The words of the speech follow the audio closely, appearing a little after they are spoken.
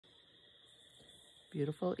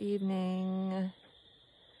Beautiful evening.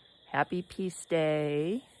 Happy Peace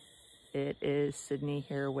Day. It is Sydney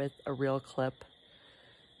here with a Realclip.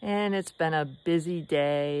 And it's been a busy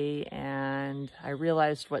day, and I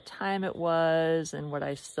realized what time it was and what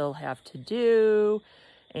I still have to do.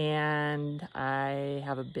 And I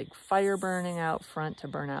have a big fire burning out front to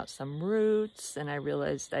burn out some roots. And I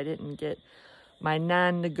realized I didn't get my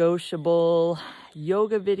non-negotiable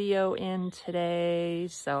yoga video in today.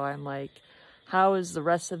 So I'm like, how is the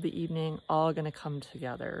rest of the evening all gonna come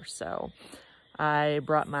together? So I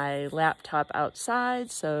brought my laptop outside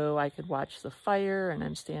so I could watch the fire, and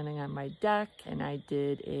I'm standing on my deck, and I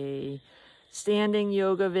did a standing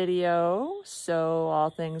yoga video. So all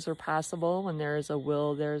things are possible. When there is a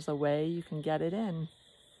will, there's a way. You can get it in.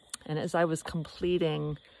 And as I was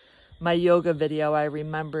completing my yoga video, I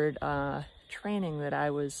remembered training that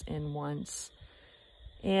I was in once.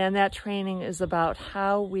 And that training is about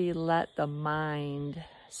how we let the mind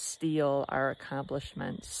steal our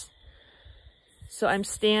accomplishments. So I'm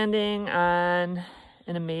standing on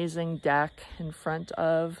an amazing deck in front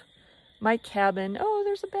of my cabin. Oh,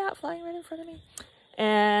 there's a bat flying right in front of me.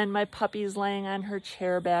 And my puppy's laying on her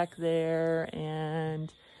chair back there.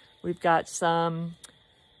 And we've got some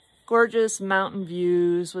gorgeous mountain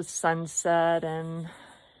views with sunset and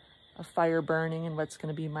a fire burning in what's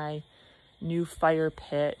going to be my new fire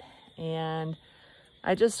pit. And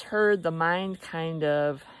I just heard the mind kind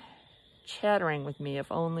of chattering with me,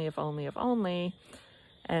 if only, if only, if only.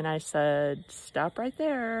 And I said, stop right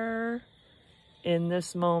there. In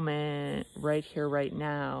this moment, right here, right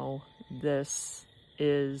now, this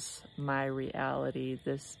is my reality.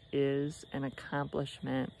 This is an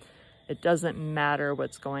accomplishment. It doesn't matter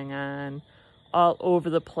what's going on all over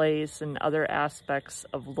the place and other aspects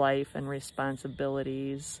of life and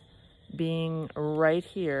responsibilities. Being right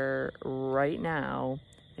here, right now,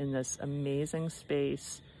 in this amazing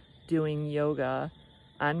space, doing yoga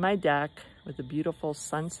on my deck with a beautiful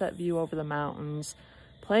sunset view over the mountains,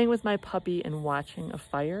 playing with my puppy and watching a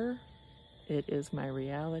fire, it is my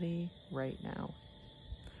reality right now.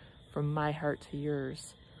 From my heart to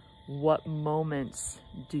yours, what moments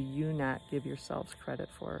do you not give yourselves credit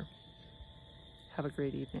for? Have a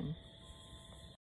great evening.